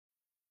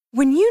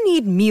When you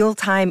need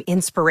mealtime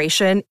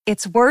inspiration,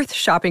 it's worth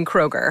shopping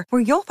Kroger,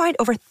 where you'll find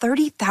over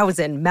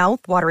 30,000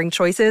 mouth-watering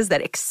choices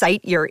that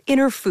excite your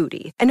inner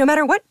foodie. And no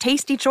matter what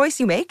tasty choice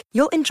you make,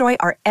 you'll enjoy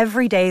our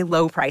everyday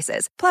low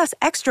prices, plus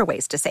extra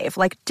ways to save,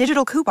 like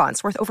digital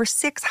coupons worth over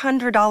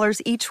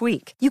 $600 each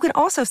week. You can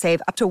also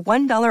save up to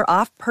 $1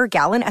 off per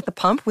gallon at the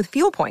pump with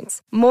fuel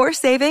points. More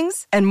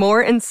savings and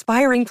more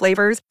inspiring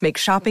flavors make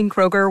shopping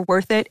Kroger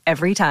worth it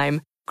every time.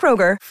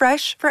 Kroger,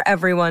 fresh for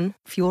everyone.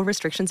 Fuel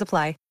restrictions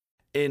apply.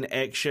 In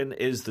action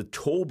is the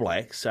Tall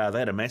Blacks. They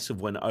had a massive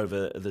win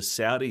over the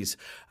Saudis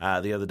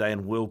the other day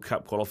in World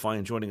Cup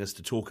qualifying. Joining us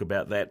to talk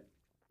about that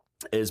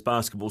is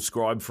basketball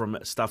scribe from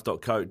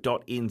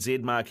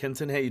stuff.co.nz, Mark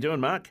Hinton. How you doing,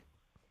 Mark?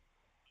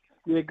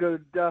 Yeah,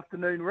 good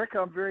afternoon, Rick.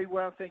 I'm very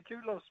well, thank you.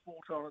 A lot of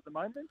sport on at the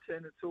moment,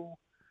 and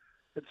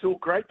it's all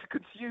great to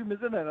consume,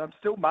 isn't it? I'm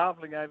still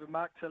marvelling over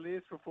Mark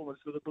Tellier's performance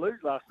for the Blues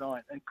last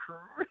night.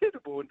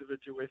 Incredible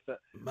individual effort.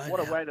 Mate,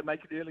 what a way to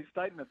make an early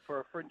statement for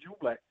a fringe All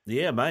Black.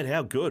 Yeah, mate,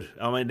 how good.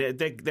 I mean,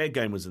 that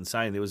game was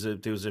insane. There was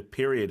a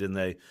period in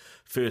the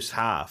first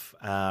half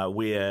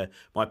where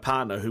my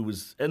partner, who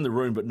was in the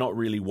room but not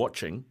really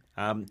watching,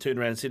 turned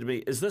around and said to me,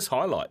 "Is this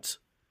highlights?"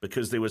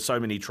 Because there were so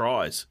many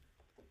tries.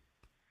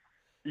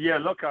 Yeah,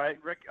 look,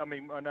 Rick, I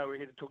mean, I know we're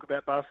here to talk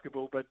about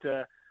basketball, but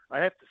I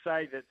have to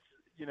say that,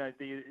 you know,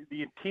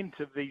 the intent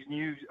of these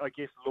new, I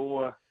guess,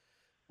 law,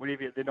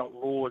 whatever, they're not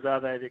laws, are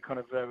they? They're kind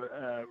of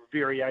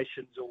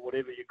variations or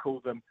whatever you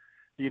call them.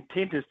 The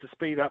intent is to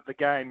speed up the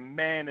game.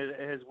 Man, it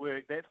has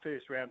worked. That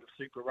first round of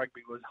Super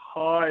Rugby was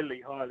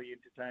highly, highly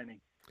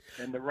entertaining.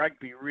 And the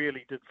rugby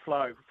really did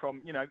flow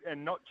from, you know,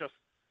 and not just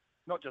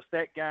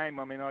that game.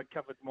 I mean, I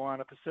covered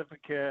Moana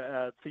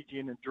Pacifica,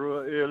 Fijian and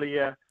Drua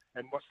earlier,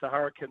 and watched the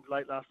Hurricanes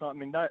late last night. I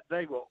mean,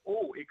 they were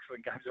all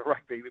excellent games of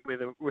rugby where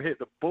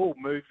the ball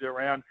moves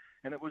around.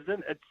 And it was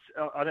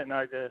I don't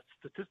know the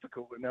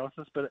statistical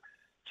analysis, but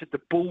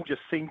the ball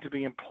just seemed to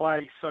be in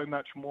play so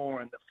much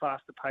more, and the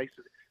faster pace,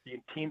 the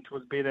intent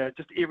was better.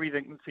 Just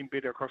everything seemed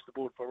better across the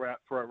board for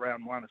a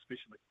round one,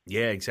 especially.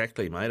 Yeah,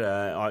 exactly, mate.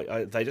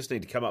 They just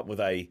need to come up with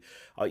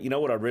you know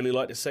what I'd really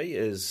like to see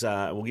is,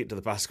 we'll get to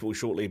the basketball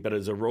shortly, but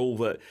as a rule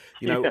that,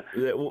 you know,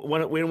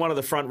 when one of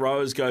the front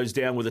rowers goes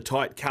down with a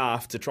tight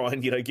calf to try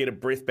and, you know, get a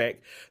breath back,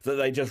 that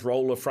they just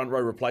roll a front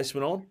row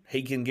replacement on.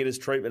 He can get his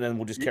treatment and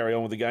we'll just carry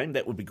on with the game.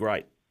 That would be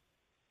great.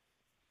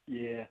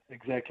 Yeah,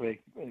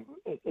 exactly.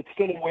 It's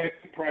still a work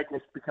in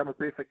progress to become a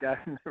perfect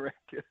game.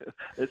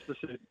 That's for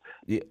certain.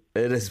 Yeah,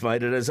 it is,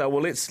 mate. It is.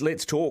 Well,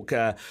 let's talk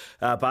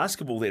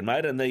basketball then,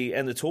 mate. And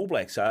the Tall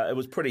Blacks. It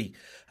was pretty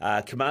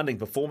commanding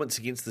performance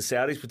against the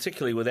Saudis,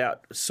 particularly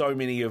without so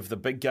many of the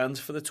big guns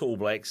for the Tall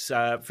Blacks.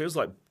 It feels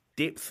like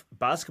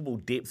basketball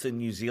depth in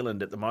New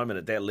Zealand at the moment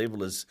at that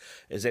level is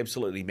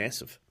absolutely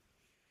massive.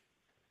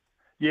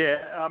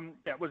 Yeah,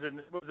 it was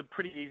a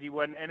pretty easy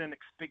one and an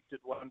expected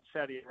one.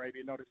 Saudi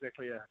Arabia, not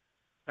exactly a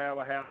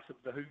powerhouse of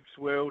the hoops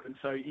world, and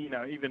so, you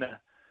know, even a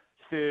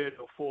third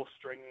or fourth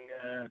string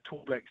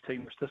Tall Blacks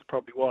team, which this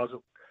probably was,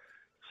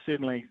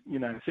 certainly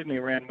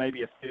around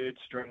maybe a third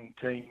string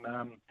team,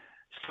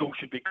 still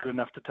should be good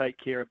enough to take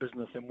care of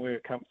business and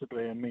work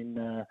comfortably. I mean,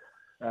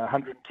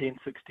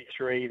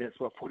 110-63, that's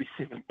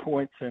 47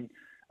 points, and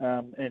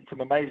some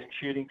amazing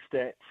shooting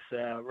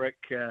stats. Rick.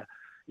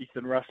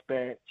 Ethan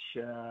Rusbatch,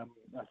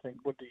 I think,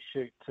 what did he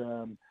shoot?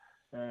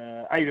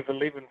 8 of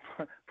 11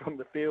 from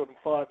the field and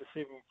 5 of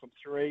 7 from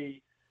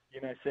 3.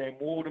 You know, Sam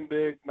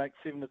Wardenberg makes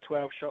 7 of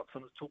 12 shots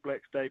on his Tall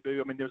Blacks debut.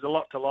 I mean, there's a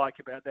lot to like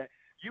about that.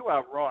 You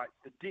are right.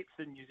 The depth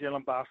in New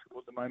Zealand basketball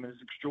at the moment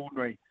is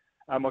extraordinary.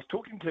 I was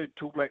talking to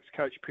Tall Blacks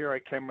coach Pero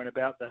Cameron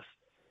about this,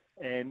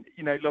 and,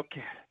 you know, look,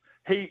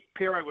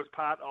 Pero was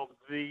part of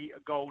the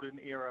golden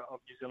era of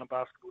New Zealand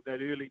basketball,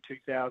 that early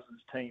 2000s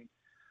team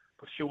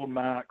with Sean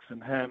Marks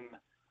and him,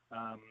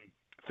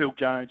 Phil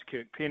Jones,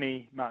 Kirk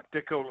Penny, Mark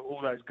Dickel,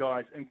 all those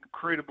guys,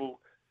 incredible,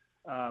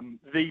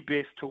 the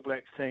best Tall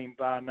Blacks team,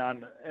 bar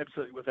none,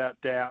 absolutely without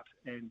doubt,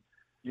 and,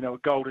 you know, a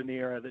golden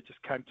era that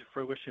just came to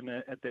fruition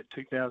at that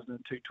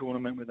 2002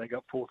 tournament where they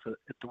got fourth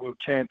at the World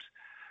Champs.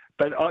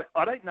 But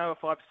I don't know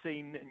if I've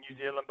seen New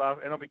Zealand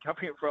basketball, and I've been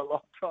covering it for a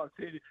long time,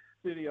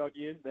 30-odd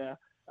years now.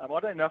 I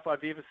don't know if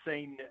I've ever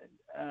seen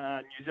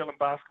New Zealand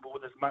basketball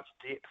with as much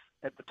depth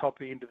at the top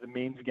end of the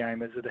men's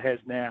game as it has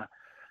now.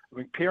 I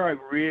mean, Pero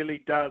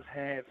really does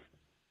have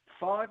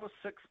 5 or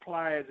 6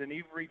 players in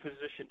every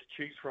position to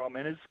choose from,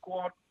 and his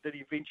squad that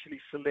he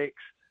eventually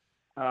selects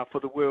for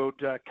the World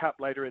Cup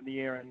later in the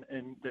year,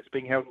 and that's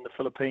being held in the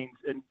Philippines,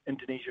 in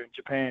Indonesia and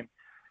Japan.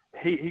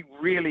 He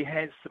really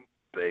has some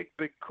big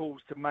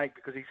calls to make,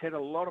 because he's had a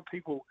lot of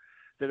people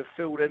that have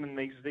filled in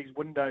these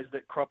windows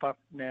that crop up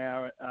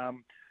now,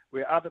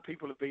 where other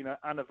people have been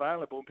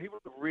unavailable, and people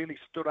have really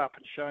stood up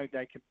and shown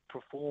they can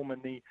perform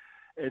in the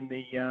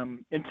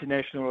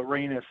international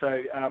arena.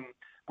 So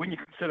when you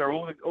consider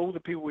all the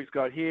people he's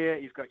got here,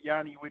 he's got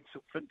Yanni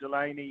Wetzel, Finn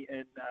Delaney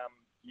in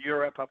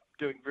Europe up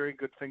doing very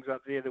good things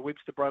up there. The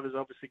Webster brothers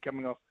obviously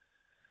coming off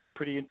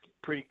pretty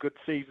good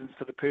seasons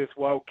for the Perth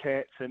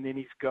Wildcats, and then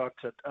he's got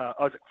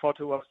Isaac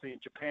Fotu obviously in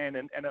Japan,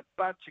 and a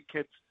bunch of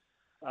kids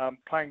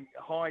playing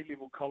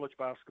high-level college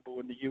basketball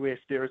in the US,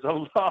 there is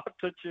a lot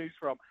to choose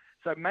from.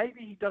 So maybe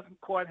he doesn't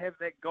quite have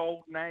that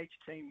golden age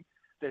team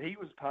that he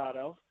was part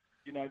of,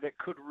 that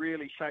could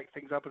really shake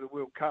things up at the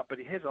World Cup. But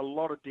he has a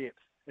lot of depth,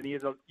 and he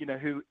has,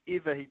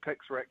 whoever he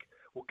picks, Rick,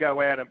 will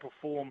go out and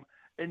perform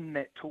in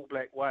that tall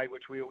black way,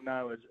 which we all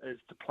know is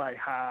to play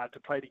hard, to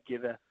play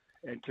together,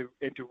 and to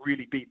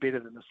really be better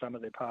than the sum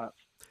of their parts.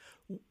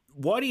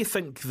 Why do you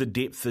think the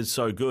depth is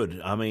so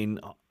good? I mean,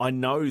 I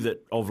know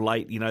that of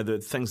late, the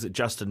things that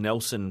Justin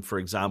Nelson, for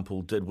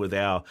example, did with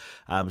our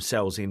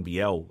Sal's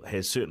NBL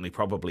has certainly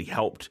probably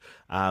helped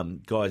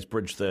guys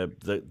bridge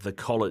the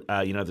college,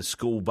 the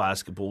school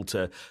basketball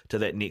to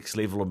that next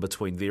level in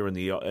between there and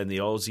the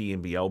Aussie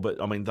NBL.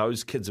 But I mean,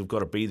 those kids have got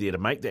to be there to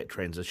make that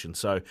transition.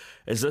 So,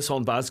 is this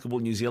on Basketball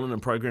New Zealand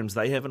and programs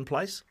they have in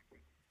place?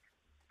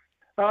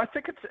 I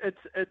think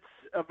it's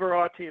a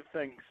variety of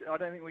things. I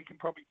don't think we can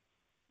probably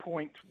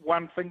point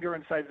one finger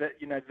and say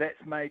that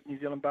that's made New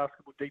Zealand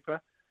basketball deeper.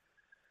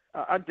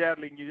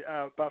 Undoubtedly,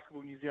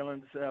 Basketball New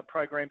Zealand's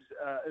programs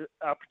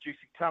are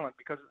producing talent,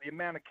 because of the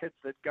amount of kids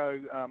that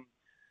go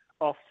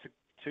off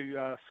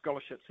to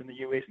scholarships in the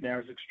US now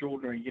is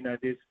extraordinary.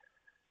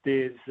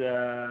 There's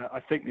I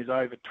think there's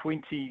over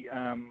 20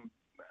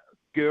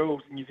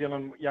 girls,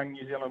 young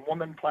New Zealand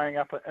women playing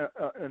up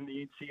in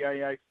the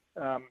NCAA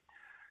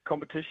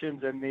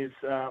competitions, and there's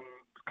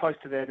close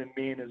to that in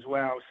men as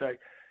well. So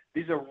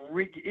there's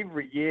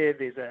every year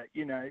there's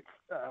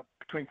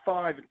between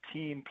 5 and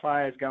 10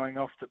 players going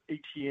off to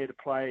each year to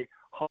play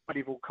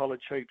high-level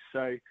college hoops.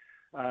 So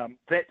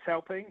that's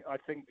helping. I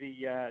think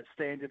the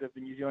standard of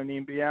the New Zealand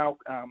NBL,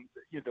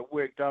 the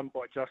work done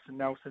by Justin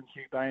Nelson,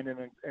 Hugh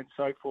Bainan, and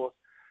so forth,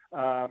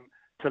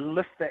 to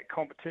lift that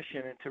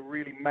competition and to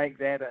really make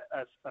that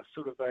a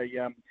sort of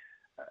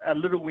a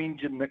little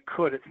engine that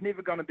could. It's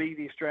never going to be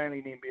the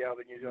Australian NBL,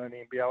 the New Zealand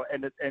NBL,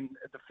 and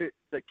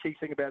the key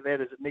thing about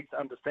that is it needs to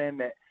understand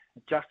that.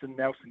 Justin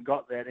Nelson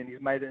got that, and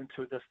he's made it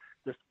into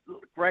this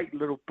great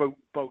little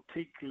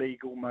boutique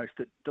league almost.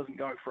 It doesn't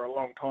go for a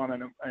long time,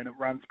 and it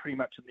runs pretty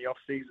much in the off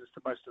seasons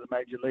to most of the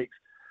major leagues.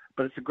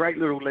 But it's a great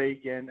little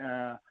league, and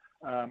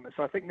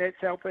so I think that's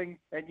helping.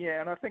 And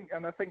I think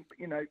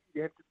you have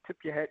to tip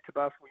your hat to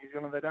Basketball New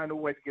Zealand. They don't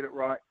always get it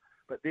right,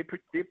 but they're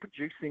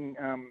producing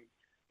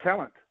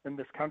talent in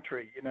this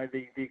country.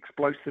 The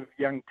explosive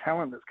young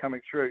talent that's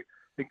coming through,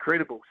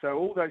 incredible. So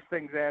all those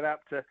things add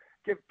up to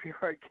give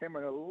Piero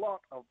Cameron a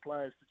lot of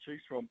players to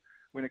choose from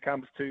when it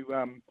comes to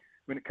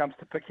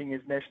picking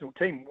his national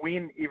team,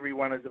 when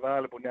everyone is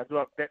available. Now,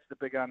 look, that's the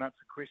big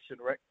unanswered question,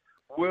 Rick.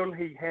 Will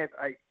he have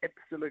an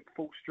absolute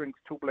full strength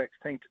Tall Blacks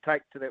team to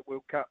take to that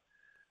World Cup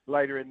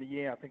later in the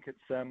year? I think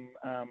it's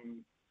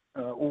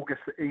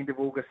August, end of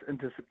August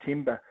into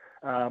September.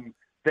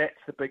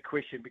 That's the big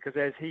question, because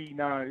as he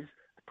knows,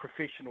 the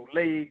professional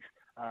leagues,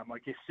 I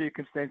guess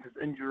circumstances,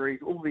 injuries,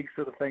 all these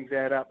sort of things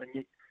add up, and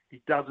yet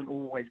he doesn't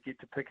always get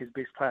to pick his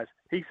best players.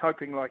 He's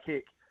hoping like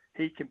heck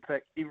he can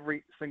pick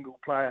every single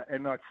player,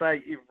 and I'd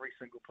say every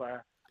single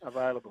player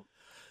available.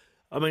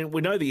 I mean,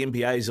 we know the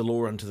NBA is a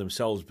law unto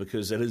themselves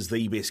because it is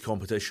the best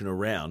competition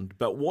around,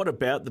 but what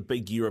about the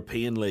big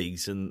European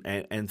leagues and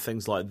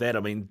things like that?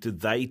 I mean,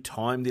 did they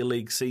time their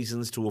league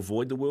seasons to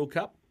avoid the World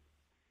Cup?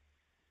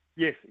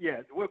 Yes,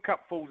 yeah. The World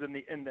Cup falls in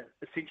the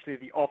essentially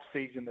the off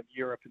season of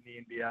Europe and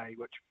the NBA,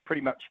 which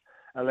pretty much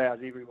allows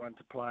everyone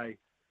to play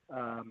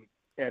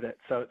at it.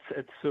 So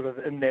it's sort of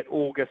in that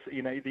August.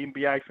 The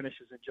NBA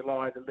finishes in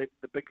July. The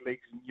big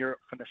leagues in Europe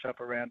finish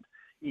up around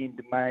end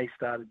of May,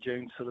 start of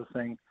June, sort of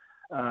thing.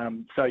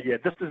 So yeah,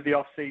 this is the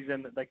off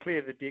season. They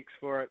clear the decks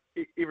for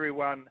it.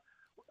 Everyone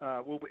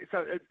will be.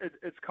 So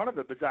it's kind of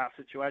a bizarre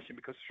situation,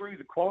 because through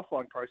the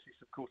qualifying process,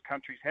 of course,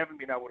 countries haven't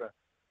been able to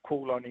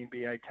call on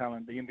NBA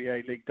talent. The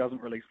NBA league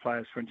doesn't release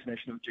players for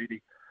international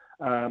duty.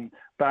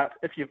 But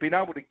if you've been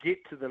able to get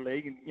to the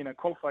league, and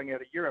qualifying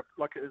out of Europe,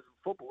 like it is in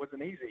football,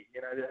 isn't easy.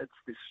 It's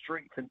the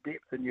strength and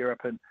depth in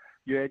Europe, and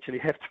you actually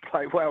have to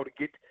play well to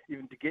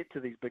get to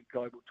these big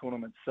global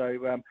tournaments. So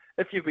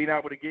if you've been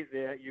able to get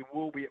there, you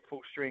will be at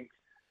full strength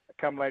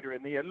come later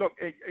in the year. Look,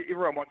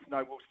 everyone wants to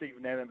know, will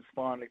Steven Adams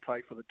finally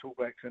play for the Tall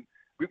Blacks? And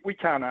we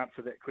can't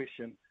answer that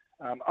question.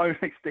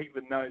 Only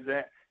Steven knows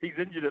that. He's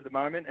injured at the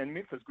moment, and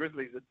Memphis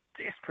Grizzlies are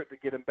desperate to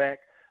get him back.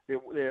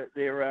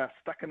 They're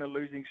stuck in a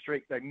losing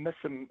streak. They miss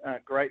him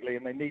greatly,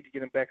 and they need to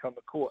get him back on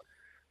the court.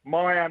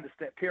 My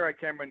understanding, Piero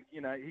Cameron,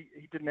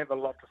 he didn't have a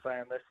lot to say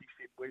on this. He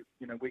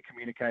said we're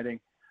communicating,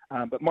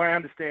 but my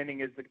understanding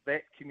is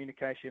that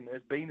communication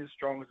has been as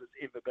strong as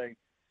it's ever been,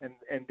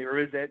 and there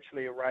is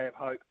actually a ray of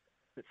hope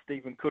that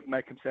Steven could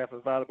make himself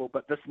available.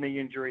 But this knee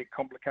injury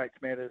complicates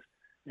matters,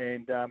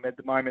 and at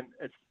the moment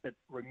it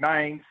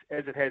remains,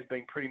 as it has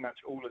been pretty much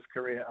all his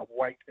career, a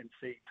wait and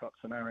see type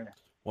scenario.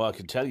 Well, I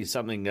can tell you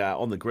something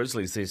on the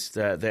Grizzlies. There's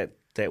that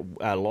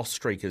loss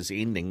streak is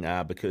ending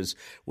because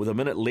with a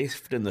minute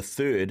left in the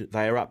third,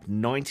 they are up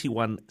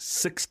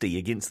 91-60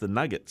 against the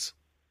Nuggets.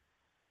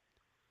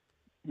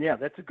 Yeah,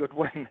 that's a good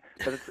win,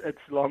 but it's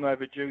long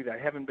overdue. They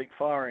haven't been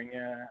firing,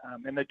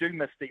 and they do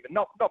miss Steven,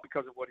 not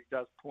because of what he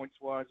does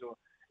points-wise or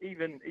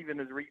even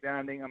his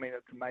rebounding. I mean,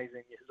 it's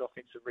amazing. His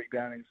offensive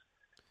rebounding is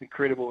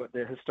incredible at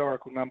the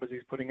historical numbers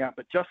he's putting up,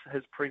 but just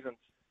his presence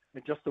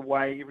and just the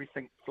way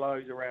everything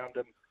flows around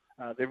him,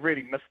 they've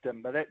really missed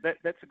him. But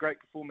that's a great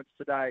performance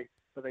today,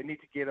 but they need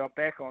to get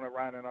back on a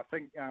run, and I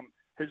think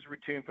his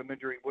return from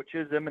injury, which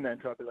is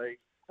imminent, I believe,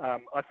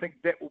 I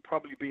think that will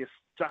probably be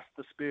just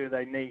the spur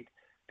they need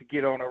to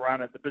get on a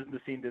run at the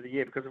business end of the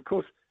year, because, of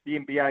course, the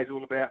NBA is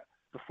all about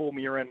the form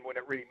you're in when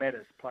it really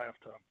matters, playoff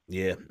time.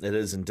 Yeah, it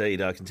is indeed.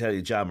 I can tell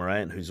you, Ja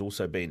Morant, who's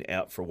also been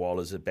out for a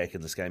while, is back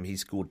in this game. He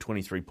scored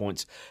 23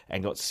 points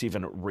and got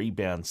 7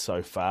 rebounds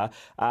so far.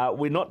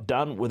 We're not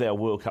done with our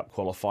World Cup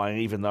qualifying,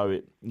 even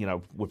though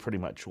we're pretty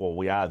much,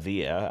 we are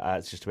there.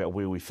 It's just about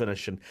where we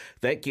finish, and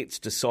that gets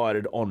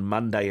decided on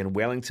Monday in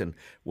Wellington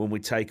when we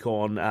take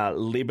on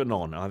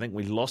Lebanon. I think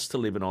we lost to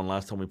Lebanon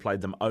last time we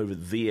played them over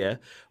there.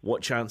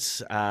 What chance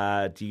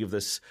do you give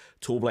this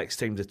Tall Blacks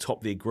team to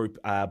top their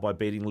group by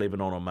beating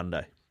Lebanon on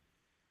Monday?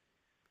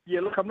 Yeah,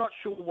 look, I'm not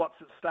sure what's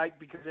at stake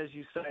because, as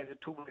you say, the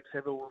Tall Blacks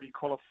have already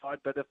qualified.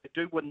 But if they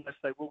do win this,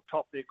 they will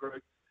top their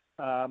group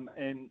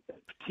and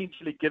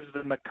potentially gives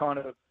them a kind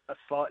of a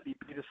slightly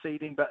better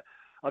seeding. But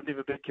I've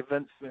never been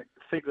convinced.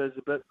 FIBA is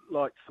a bit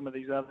like some of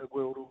these other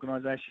world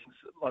organisations,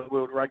 like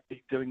World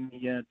Rugby, doing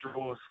the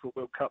draws for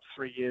World Cups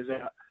 3 years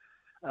out.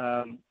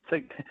 I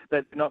think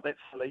that they're not that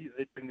silly.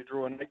 They're doing the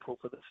draw in April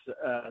for this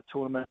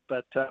tournament.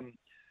 But,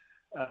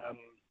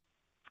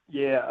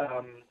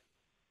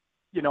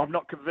 I'm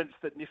not convinced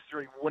that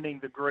necessarily winning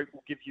the group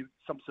will give you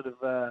some sort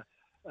of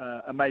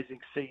amazing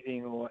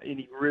seeding or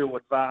any real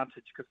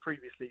advantage, because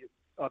previously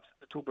the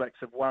Tall Blacks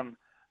have won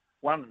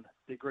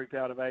their group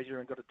out of Asia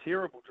and got a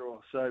terrible draw.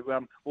 So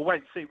we'll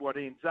wait and see what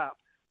ends up.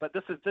 But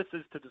this is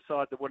to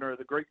decide the winner of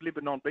the group.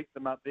 Lebanon beat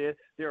them up there.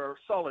 They're a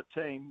solid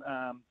team,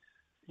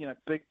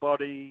 big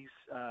bodies,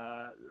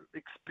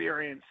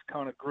 experienced,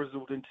 kind of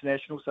grizzled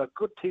internationals. So a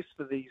good test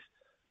for these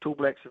Tall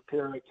Blacks of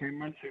Pero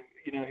Cameron,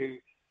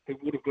 who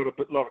would have got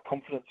a lot of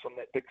confidence on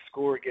that big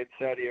score against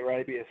Saudi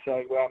Arabia.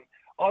 So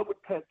I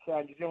would pick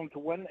New Zealand to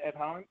win at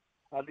home.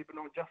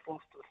 Lebanon just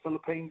lost to the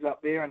Philippines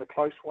up there in a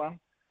close one.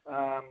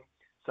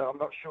 So I'm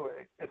not sure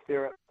if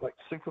they're at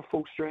super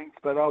full strength,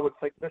 but I would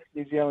think this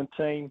New Zealand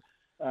team,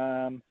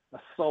 a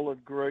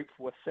solid group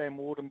with Sam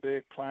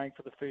Wardenberg playing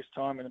for the first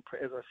time, and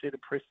as I said,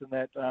 impressed in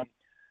that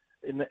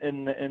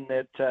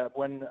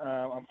win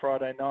on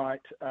Friday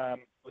night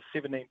with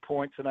 17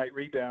 points and 8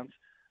 rebounds,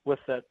 with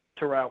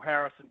Terrell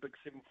Harrison, big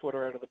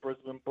 7-footer out of the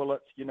Brisbane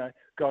Bullets,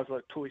 guys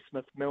like Toy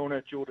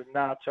Smith-Milner, Jordan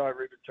Ngatai,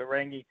 Ruben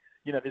Tarangi.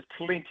 There's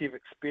plenty of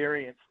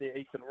experience there.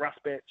 Ethan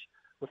Rusbatch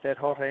with that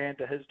hot hand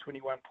to his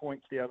 21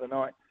 points the other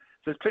night.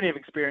 So there's plenty of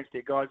experience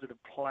there, guys that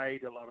have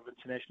played a lot of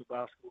international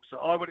basketball. So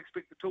I would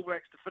expect the Tall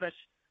Blacks to finish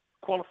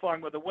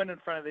qualifying with a win in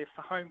front of their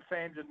home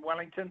fans in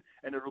Wellington,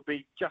 and it'll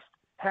be just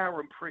how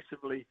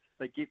impressively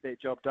they get their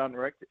job done,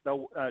 Rick.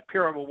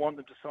 Pero will want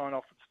them to sign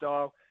off in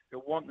style.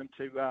 He'll want them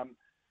to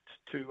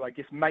I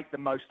guess, make the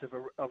most of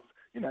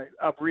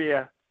a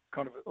rare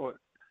kind of, or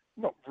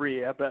not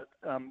rare, but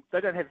they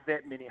don't have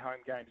that many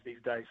home games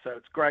these days. So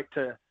it's great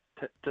for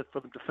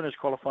them to finish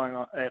qualifying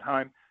at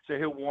home. So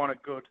he'll want a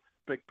good,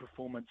 big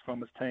performance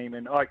from his team,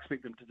 and I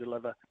expect them to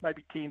deliver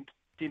maybe 10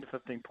 to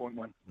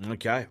 15.1.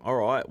 Okay, all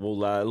right. We'll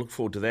look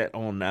forward to that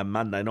on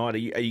Monday night. Are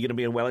you going to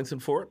be in Wellington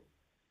for it?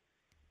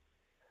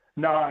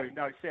 No,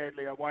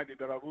 sadly I won't be,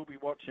 but I will be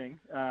watching.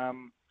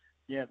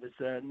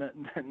 There's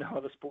no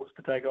other sports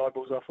to take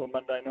eyeballs off on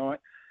Monday night.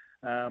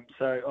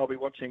 So I'll be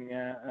watching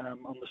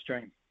on the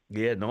stream.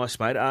 Yeah, nice,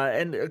 mate.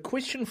 And a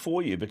question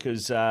for you,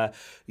 because,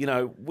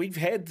 we've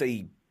had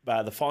the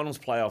finals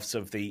playoffs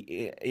of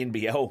the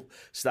NBL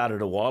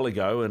started a while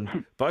ago,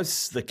 and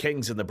both the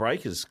Kings and the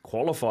Breakers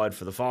qualified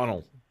for the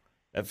final.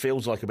 It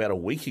feels like about a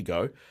week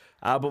ago.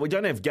 But we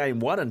don't have game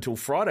one until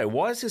Friday.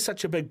 Why is there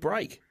such a big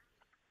break?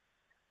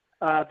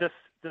 This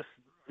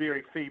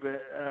very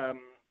FIBA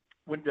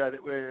window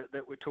that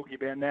we're talking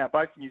about now,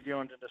 both New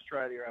Zealand and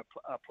Australia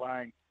are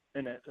playing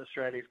in it.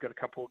 Australia's got a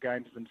couple of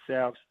games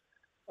themselves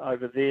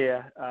over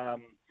there.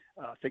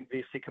 I think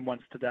their second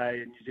one's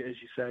today, and as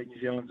you say, New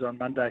Zealand's on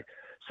Monday.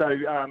 So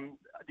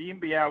the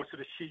NBL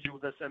sort of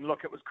scheduled this, and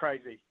look, it was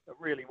crazy. It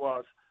really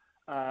was,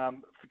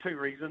 for two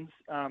reasons.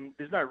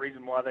 There's no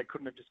reason why they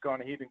couldn't have just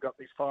gone ahead and got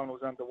these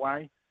finals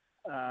underway.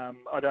 I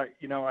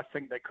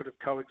think they could have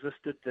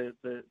coexisted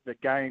the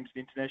games,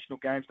 the international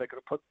games. They could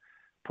have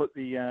put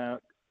the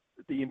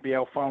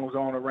NBL finals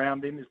on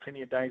around them. There's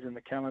plenty of days in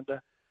the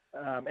calendar.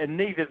 And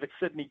neither the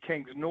Sydney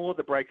Kings nor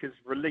the Breakers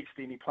released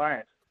any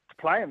players to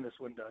play in this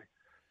window.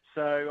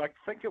 So I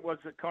think it was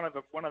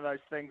one of those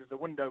things. The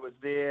window was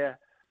there.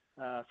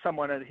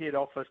 Someone at head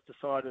office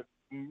decided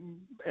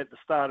at the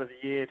start of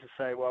the year to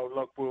say, well,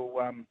 look,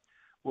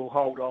 we'll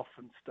hold off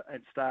and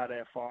start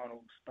our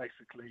finals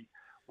basically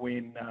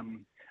when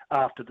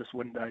after this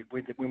window,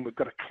 when we've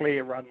got a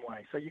clear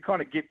runway. So you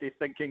kind of get their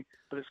thinking,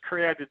 but it's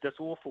created this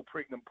awful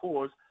pregnant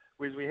pause,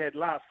 whereas we had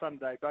last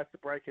Sunday both the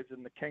Breakers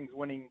and the Kings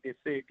winning their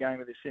third game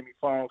of their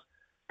semi-finals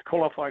to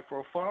qualify for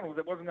a final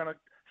that wasn't going to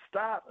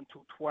start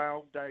until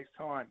 12 days'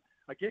 time.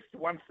 I guess the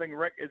one thing,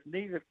 Rick, is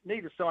neither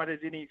side has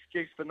any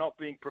excuse for not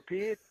being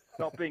prepared,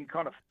 not being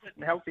kind of fit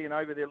and healthy and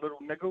over their little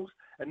niggles,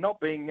 and not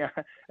being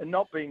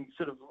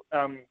sort of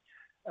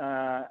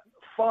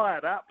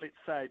fired up, let's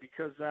say,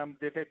 because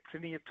they've had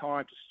plenty of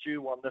time to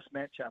stew on this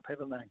matchup,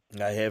 haven't they?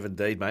 They have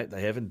indeed, mate.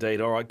 They have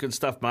indeed. All right, good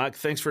stuff, Mark.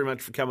 Thanks very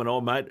much for coming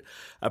on, mate.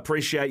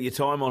 Appreciate your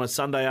time on a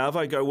Sunday,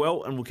 Arvo. Go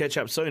well, and we'll catch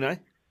up soon, eh?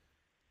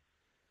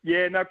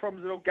 Yeah, no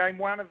problems at all. Game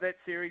 1 of that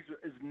series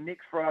is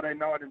next Friday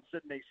night in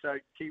Sydney, so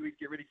Kiwis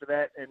get ready for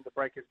that, and the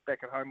Breakers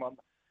back at home on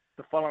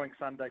the following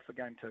Sunday for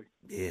Game 2.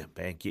 Yeah,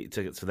 man, get your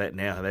tickets for that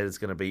now. That is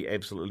going to be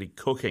absolutely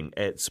cooking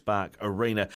at Spark Arena.